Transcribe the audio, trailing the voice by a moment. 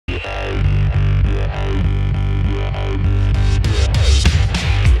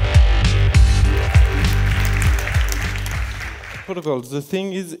protocols. The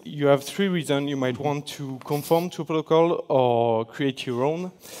thing is, you have three reasons you might want to conform to a protocol or create your own.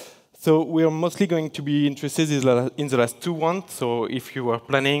 So we are mostly going to be interested in the last two ones. So if you are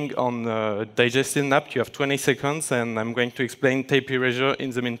planning on digesting an app, you have 20 seconds, and I'm going to explain type erasure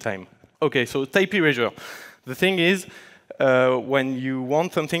in the meantime. OK, so type erasure. The thing is, when you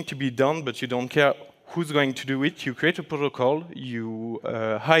want something to be done, but you don't care who's going to do it, you create a protocol, you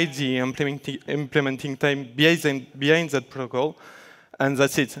hide the implementing time behind that protocol, and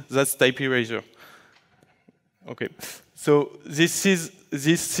that's it. That's type erasure. OK. So this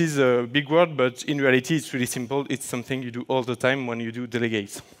is a big word, but in reality, it's really simple. It's something you do all the time when you do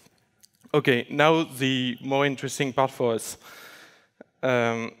delegates. OK, now the more interesting part for us.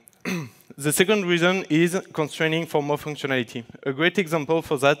 The second reason is constraining for more functionality. A great example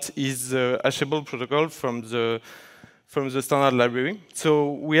for that is the Hashable protocol from the standard library.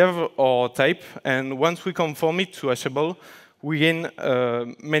 So we have our type, and once we conform it to Hashable, we gain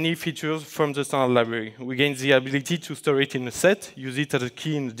many features from the standard library. We gain the ability to store it in a set, use it as a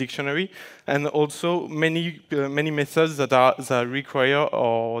key in the dictionary, and also many methods that require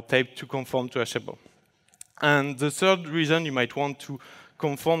our type to conform to Hashable. And the third reason you might want to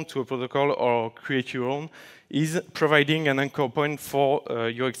conform to a protocol or create your own is providing an anchor point for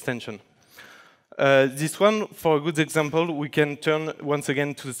your extension. This one, for a good example, we can turn once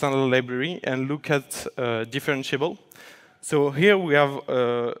again to the standard library and look at differentiable. So here we have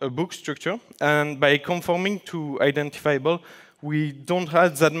a book structure, and by conforming to identifiable, we don't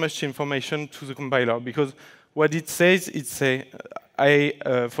add that much information to the compiler, because what it says,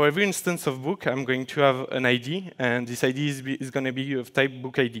 for every instance of book, I'm going to have an ID, and this ID is going to be of type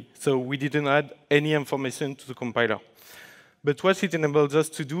book ID. So we didn't add any information to the compiler. But what it enables us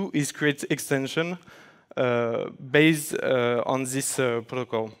to do is create extension based on this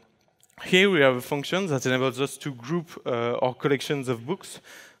protocol. Here we have a function that enables us to group our collections of books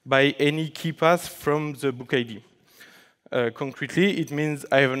by any key path from the book ID. Concretely, it means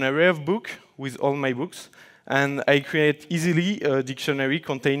I have an array of books with all my books, and I create easily a dictionary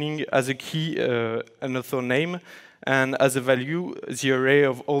containing as a key an author name, and as a value the array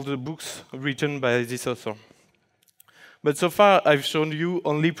of all the books written by this author. But so far, I've shown you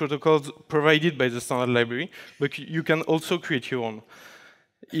only protocols provided by the standard library, but you can also create your own.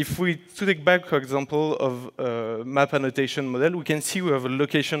 If we take back, for example, of a map annotation model, we can see we have a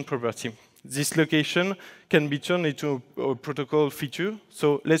location property. This location can be turned into a protocol feature.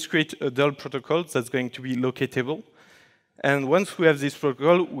 So let's create a dual protocol that's going to be locatable. And once we have this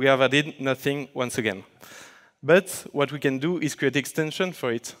protocol, we have added nothing once again. But what we can do is create extension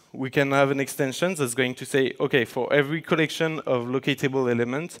for it. We can have an extension that's going to say, OK, for every collection of locatable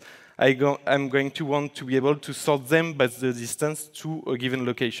elements, I'm going to want to be able to sort them by the distance to a given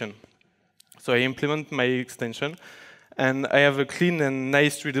location. So I implement my extension, and I have a clean and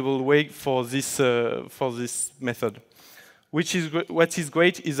nice readable way for this method. What is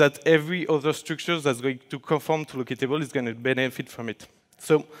great is that every other structure that's going to conform to locatable is going to benefit from it.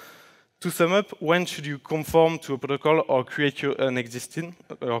 So to sum up, when should you conform to a protocol or create an existing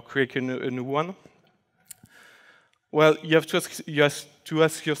or create a new one? Well, you have to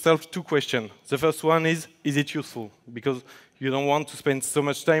ask yourself two questions. The first one is it useful? Because you don't want to spend so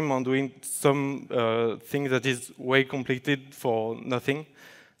much time on doing some thing that is way completed for nothing.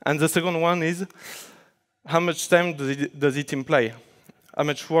 And the second one is, how much time does it imply? How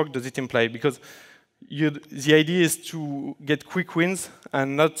much work does it imply? Because the idea is to get quick wins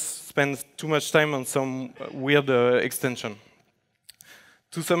and not spend too much time on some weird extension.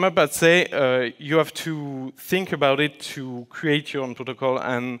 To sum up, I'd say you have to think about it to create your own protocol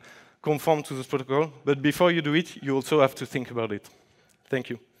and conform to this protocol. But before you do it, you also have to think about it. Thank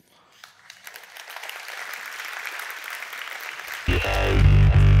you.